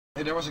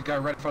Hey, there was a guy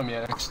right in front of me.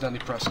 I accidentally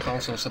pressed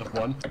console instead of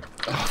 1.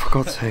 Oh, for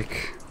God's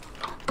sake.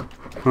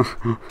 I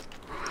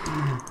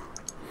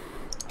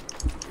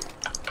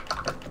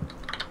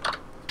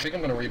think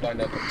I'm gonna rebind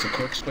that to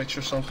quick switch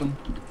or something,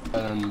 and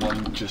then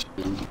one just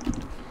do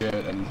it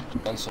and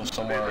console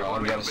somewhere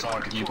on the other side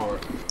of the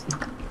keyboard.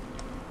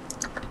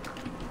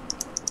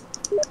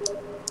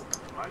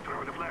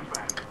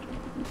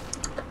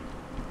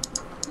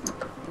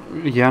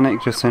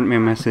 Yannick just sent me a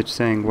message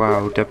saying,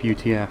 wow,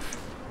 WTF.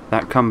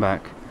 That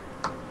comeback.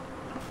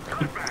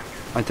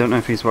 I don't know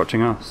if he's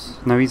watching us.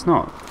 No, he's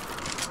not.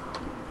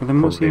 Well, then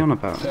what's he on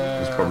about?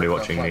 He's probably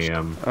watching the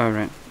Oh,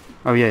 right.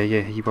 Oh, yeah,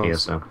 he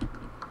was. ESL.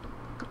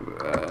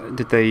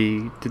 Did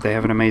they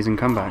have an amazing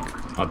comeback?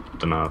 I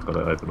don't know, I've got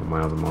it open on my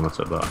other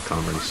monitor, but I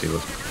can't really see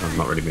what... I've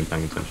not really been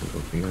paying attention to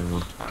what's been going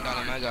on.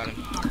 I got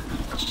him.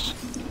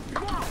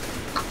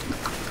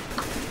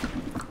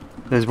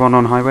 There's one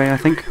on highway, I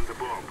think.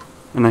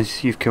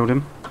 Unless you've killed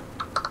him.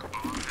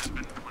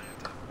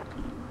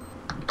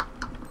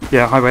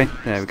 Yeah, highway.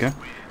 There we go.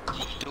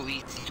 Too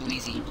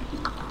easy.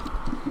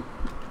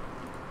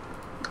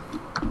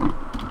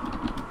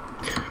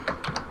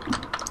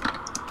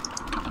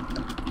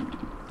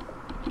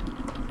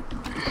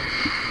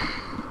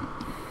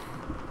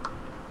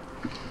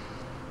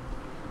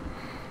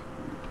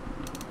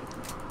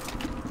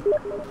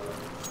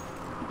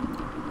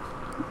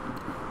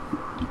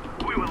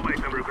 We will make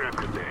them regret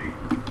this day.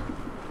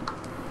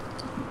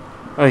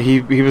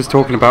 He was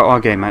talking about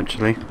our game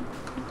actually.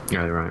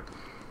 Yeah, you're right.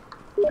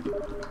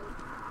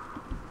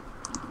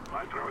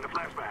 I'm throwing a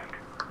flashback.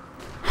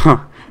 Huh.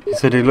 He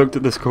said he looked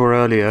at the score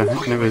earlier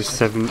and it was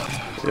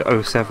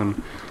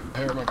 7-07. I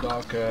heard my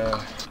dog,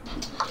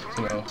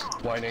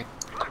 whining,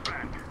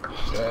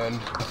 and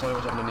I thought it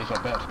was underneath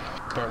my bed.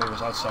 Apparently it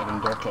was outside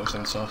and the door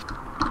closing itself.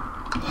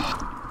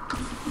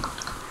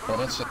 Well,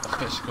 that's a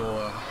physical,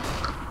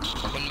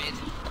 One mid.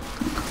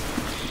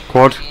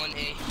 Quad.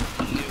 1A.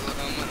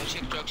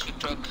 Ship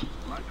truck.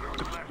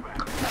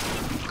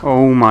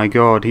 Oh my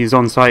god, he's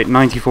on site.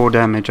 94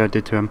 damage I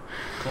did to him.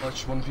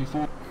 clutch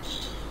 1v4.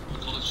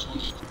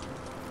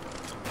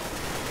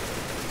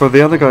 But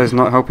the other guy's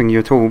not helping you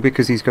at all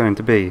because he's going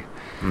to B.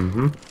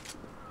 Mm-hmm.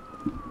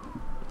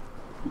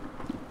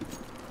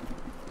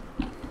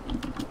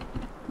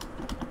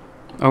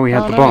 Oh, he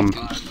had the bomb.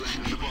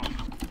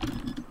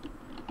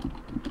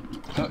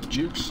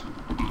 Jukes.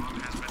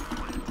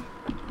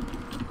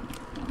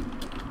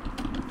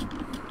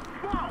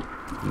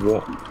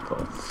 What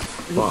the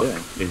fuck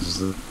is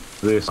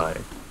this guy?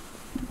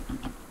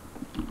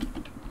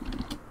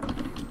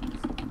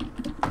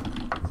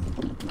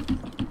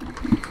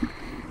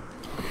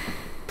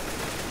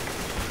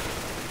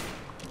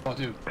 Oh,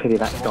 dude. Pity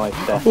that guy's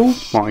death. Oh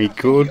my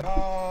god.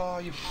 Oh,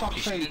 you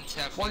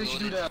fuckface. Why did you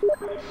do that?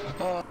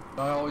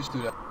 I always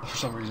do that for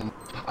some reason.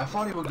 I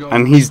thought he would go...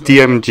 And he's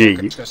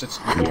DMG. Because it's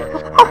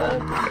more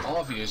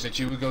obvious that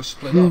you would go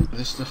split up.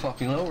 This is the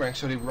fucking low rank,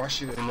 so they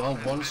rush you in on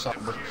one side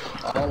with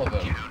all of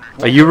them.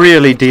 Are you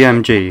really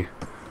DMG?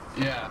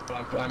 Yeah,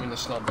 but I'm in the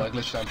snub, like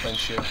literally I'm playing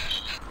shit.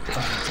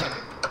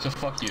 So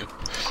fuck you.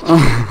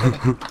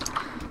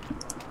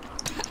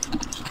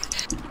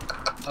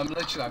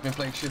 I've been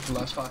playing shit for the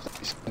last 5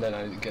 days, and then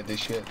I get this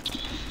shit.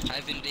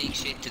 I've been playing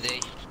shit today.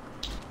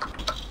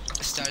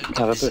 I started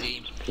Have a this bit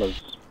game.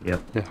 close.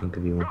 Yep, Yeah. I'll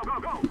give you one.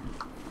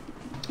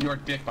 You're a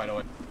dick, by the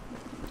way.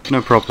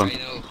 No problem. I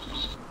know.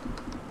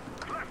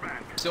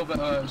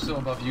 Still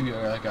above you,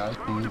 guys.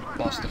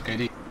 Positive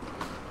KD.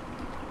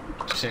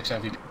 6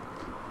 MVP.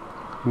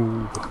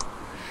 Ooh.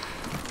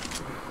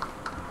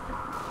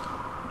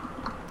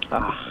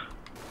 Ah.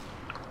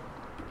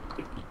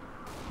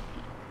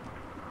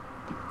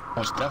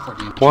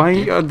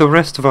 Why are the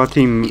rest of our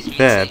team He's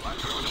there? missing.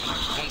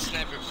 One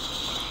sniper.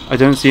 I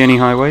don't see any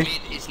highway.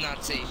 Mid is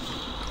not safe.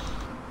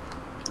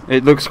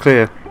 It looks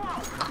clear.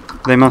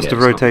 They must Yeah, have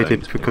it's not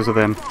rotated going, because of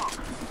them.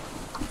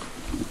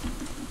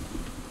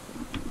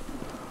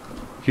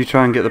 If you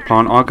try and get the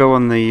plant, I'll go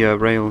on the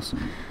rails.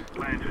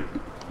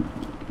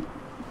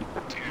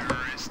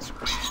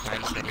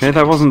 Okay,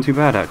 that wasn't too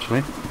bad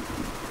actually.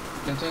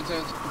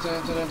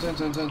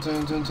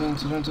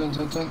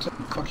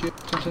 Fuck you.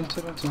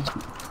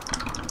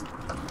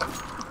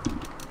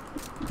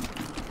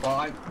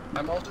 Well,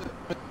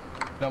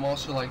 I'm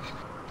also like,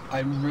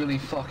 I'm really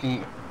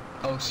fucking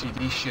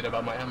OCD shit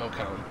about my ammo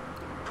count.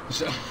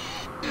 So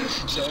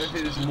if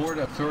it is more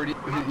than 30,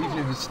 even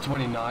if it's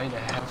 29, I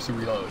have to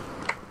reload.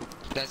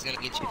 That's gonna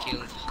get you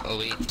killed. Oh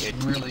wait,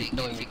 It's really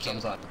killing me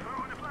sometimes.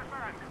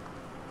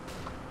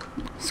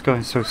 This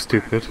guy's so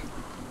stupid.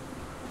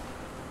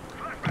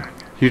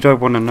 You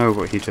don't want to know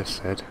what he just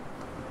said.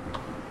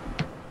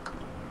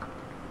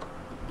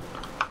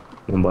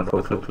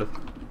 1x4 cliff.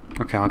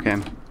 Okay, I'll get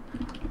him.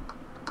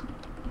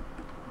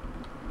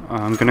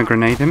 I'm gonna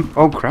grenade him.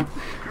 Oh crap.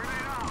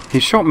 He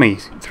shot me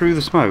through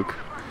the smoke.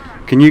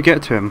 Can you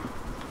get to him?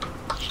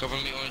 Cover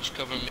me, orange,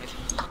 cover me.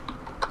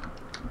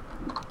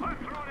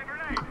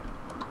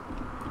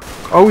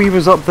 Oh, he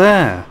was up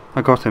there.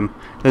 I got him.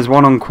 There's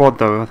one on quad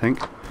though, I think.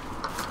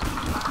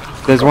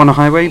 There's one on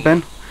highway,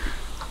 Ben.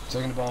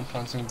 Second bomb,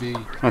 planting B.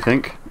 I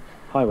think.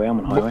 Highway, I'm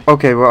on highway.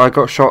 Okay, well I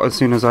got shot as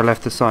soon as I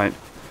left the site.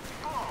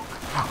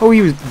 Oh,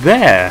 he was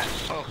there!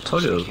 Oh, I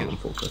told you there was one on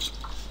focus.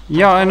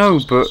 Yeah, I know,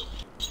 but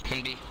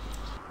can be.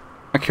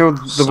 I killed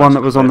the one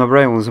that was on the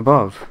rails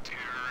above.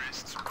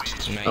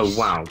 Nice. Oh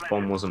wow,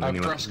 bomb wasn't I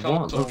anywhere. pressed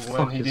What the Ctrl when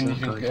fuck he is didn't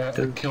that even guy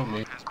doing? kill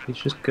me. He's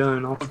just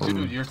going off Oh, on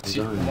dude, your his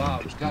team. own. Wow,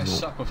 you just guys not-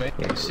 suck with aim.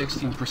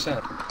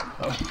 16%.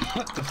 Oh,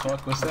 what the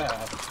fuck was that?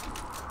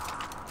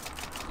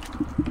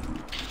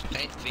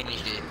 Let's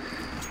finish it.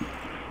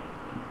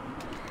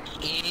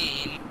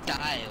 In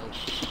style.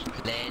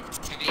 Let's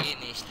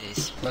finish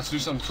this. Let's do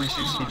some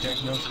 360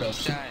 jank no scopes.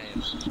 Style.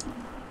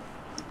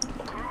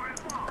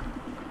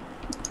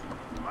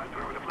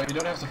 You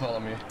don't have to follow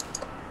me.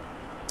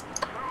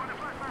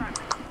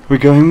 We're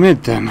going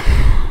mid then.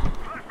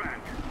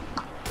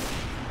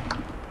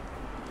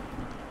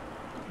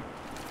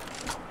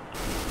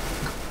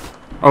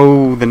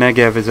 Oh, the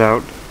Negev is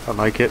out. I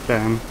like it,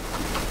 damn.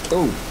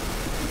 Oh!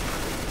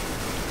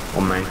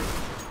 On main.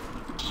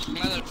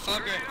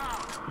 Motherfucker.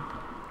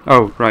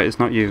 Oh, right, it's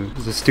not you.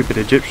 It's a stupid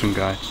Egyptian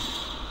guy.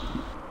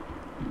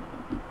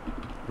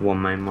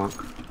 One main mark.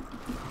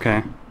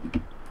 Okay.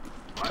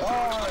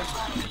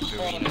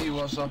 Oh, he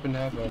was up in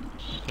heaven.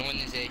 One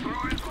is A.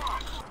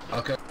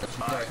 Okay,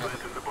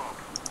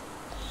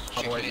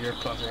 oh wait, you're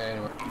planting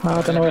anyway. Oh,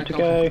 I don't know where to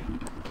go.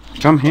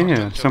 Come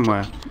here,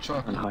 somewhere.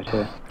 Truck. And hide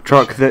here.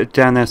 Truck, that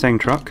down there saying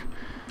truck?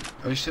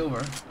 Are you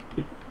silver?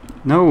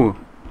 No!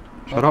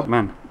 Shut up,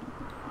 man.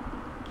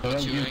 No,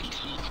 don't you. Right.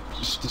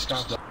 Just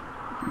discount that.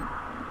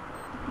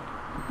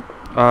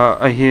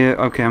 I hear...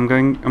 Okay,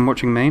 I'm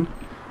watching main.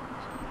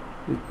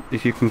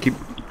 If you can keep...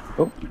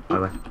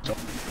 Highway.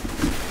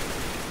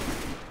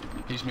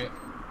 He's me.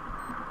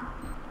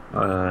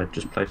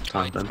 Just play for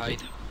time Hide, then.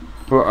 hide.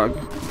 Well,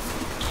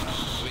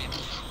 Wait.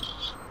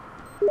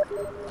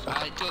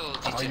 I told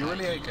you Are to you hide.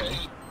 really AK?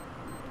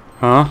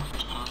 huh?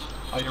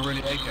 Are you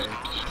really AK?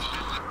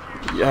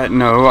 Yeah,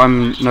 no,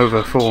 I'm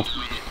Nova 4.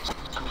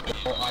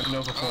 Well, I'm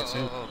Nova 4 too.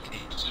 Oh, okay.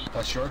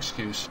 That's your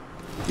excuse.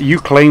 You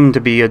claim to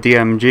be a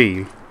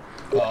DMG.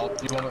 Well,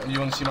 you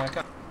want to see my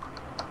account?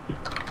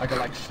 I got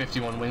like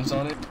 51 wins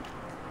on it.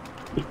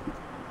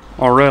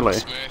 Oh, really?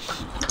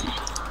 Smurf.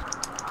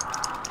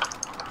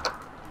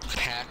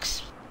 Hacks.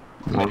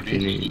 What do you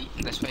need?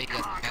 That's why you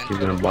got You're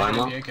gonna buy I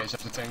them did the AKs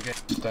after 10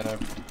 games, then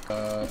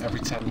every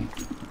 10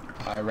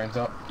 I ranked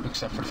up,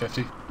 except for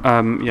 50.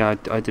 Yeah,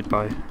 I did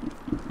buy. I'm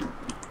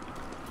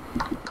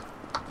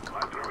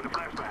throwing a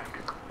flashbang.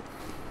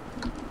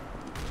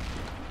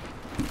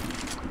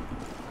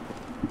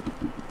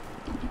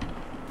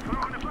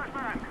 Throwing a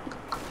flashbang.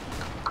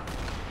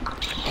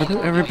 Why did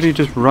everybody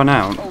just run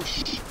out? Oh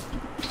shh!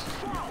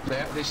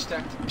 They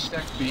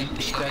stacked B,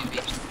 stacked.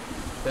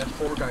 They had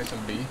 4 guys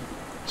on B,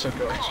 so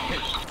go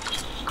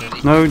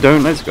ahead. No,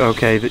 don't, let's go.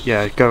 Okay,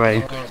 yeah, go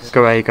A.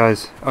 Go A,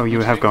 guys. Oh, you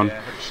have gone.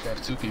 Yeah, they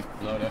have 2 people,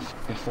 no, they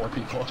have 4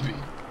 people on B.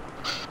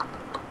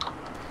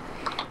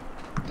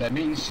 That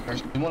means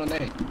you want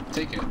an A,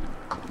 take it.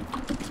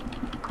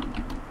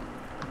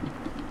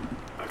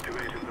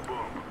 Activating the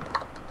bomb.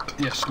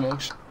 Yeah,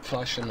 smokes,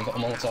 flash, and a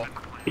Molotov.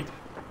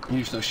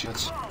 Use those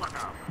shits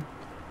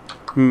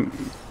Hmm.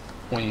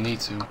 when you need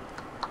to.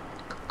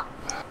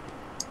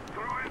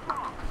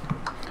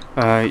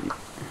 Uh,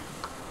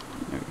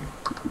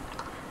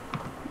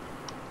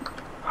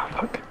 Oh,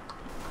 fuck.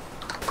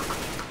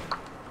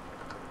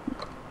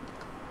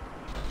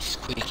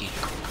 Squeaky.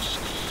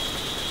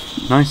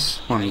 nice.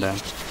 One down.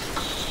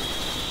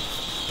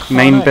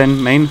 Main, no.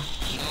 Ben, main. No more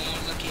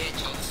lucky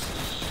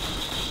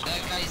headshots.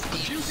 That guy's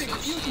Defusing,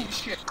 defusing. defusing,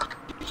 shit!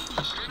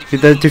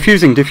 They're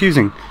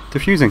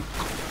defusing.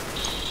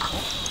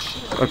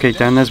 Okay,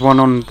 Dan, there's one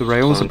on the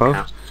rails One above.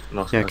 cat.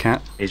 Lost Yeah, her.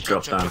 cat. He's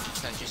dropped down.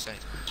 Side.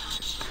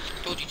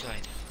 Told you to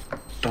hide.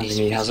 Don't think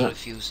he has it.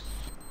 Fuse.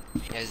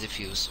 He has the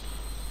fuse.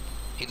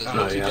 He does No,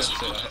 not. he has.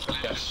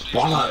 Yes.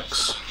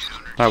 Bollocks!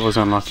 That was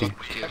unlucky.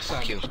 Next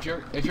time,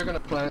 if you're gonna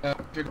plant, if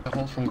you're gonna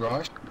hold from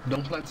garage,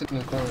 don't plant it in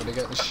the corner. They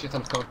get the shit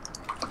on cover.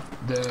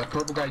 The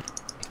purple guy,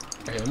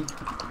 him.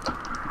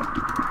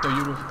 So you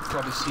would have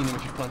probably seen him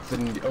if you planted it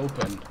in the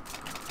open.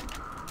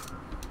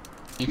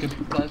 You can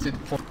plant it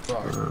for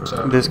garage.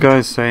 So This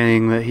guy's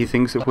saying that he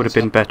thinks it would have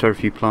been better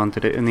if you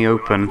planted it in the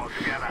open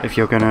if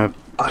you're gonna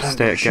I don't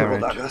stay know at sure what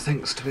garage. that guy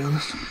thinks, to be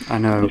honest. I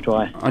know. Neither do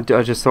I. I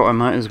just thought I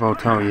might as well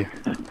tell you.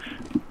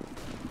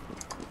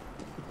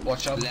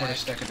 watch out for the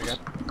stack it again.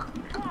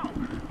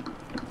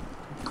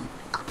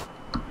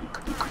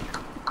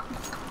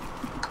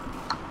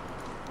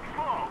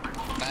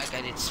 Back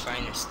at its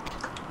finest.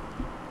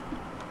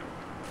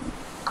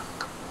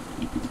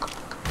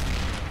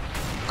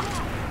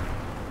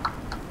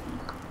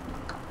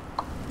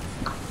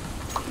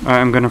 Alright,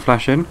 I'm gonna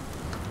flash in.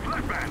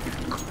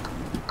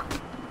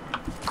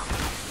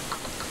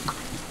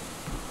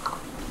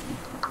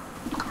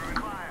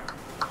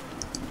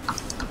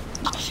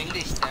 I think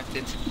they stacked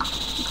it.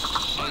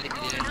 No, they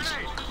didn't.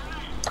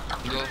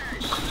 Go.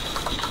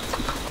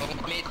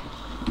 Oh, mid.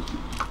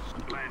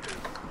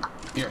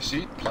 Here,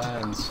 see?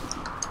 Plans.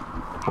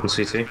 On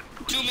CT.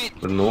 2 mid.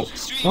 With no.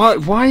 Why?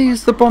 Why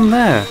is the bomb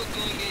there?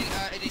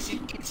 They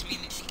think it's me,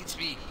 they think it's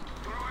me.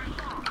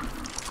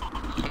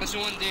 There's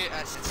one there,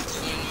 Acid.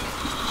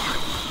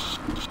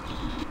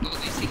 No,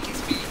 they think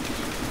it's me.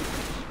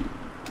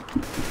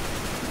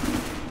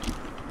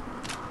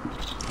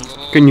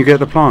 Oh, Can you get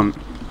the plant?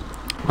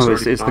 Oh,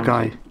 already it's the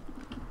guy. planted.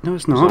 No,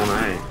 it's It's not. on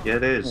A. Yeah,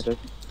 it is. It is.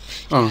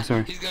 Oh,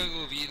 sorry. he's gonna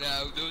go B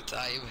now, no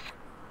time.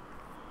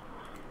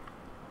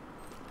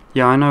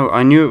 Yeah, I know.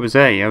 I knew it was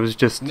A. I was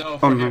just No,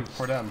 for on him, the.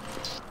 for them.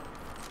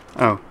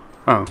 Oh,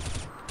 oh.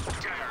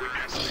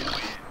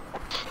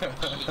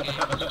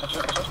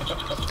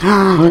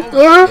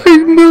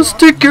 I'm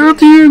Mr.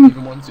 Guardian.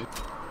 Even want to.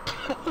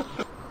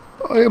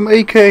 I am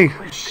AK.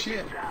 Oh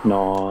shit.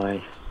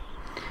 Nice.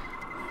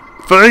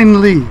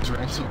 Finally,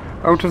 Ransom.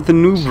 out of the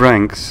noob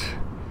ranks.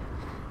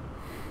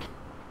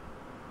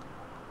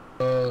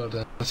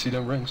 Let's see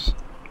them rings.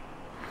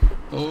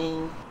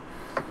 Oh,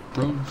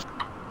 bros.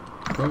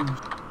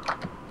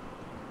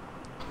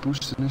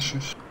 Boost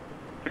initiatives.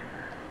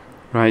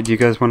 Right, do you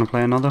guys want to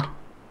play another?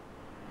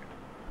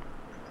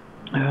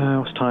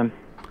 What's time?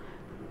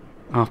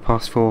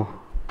 4:30.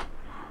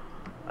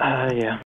 Yeah.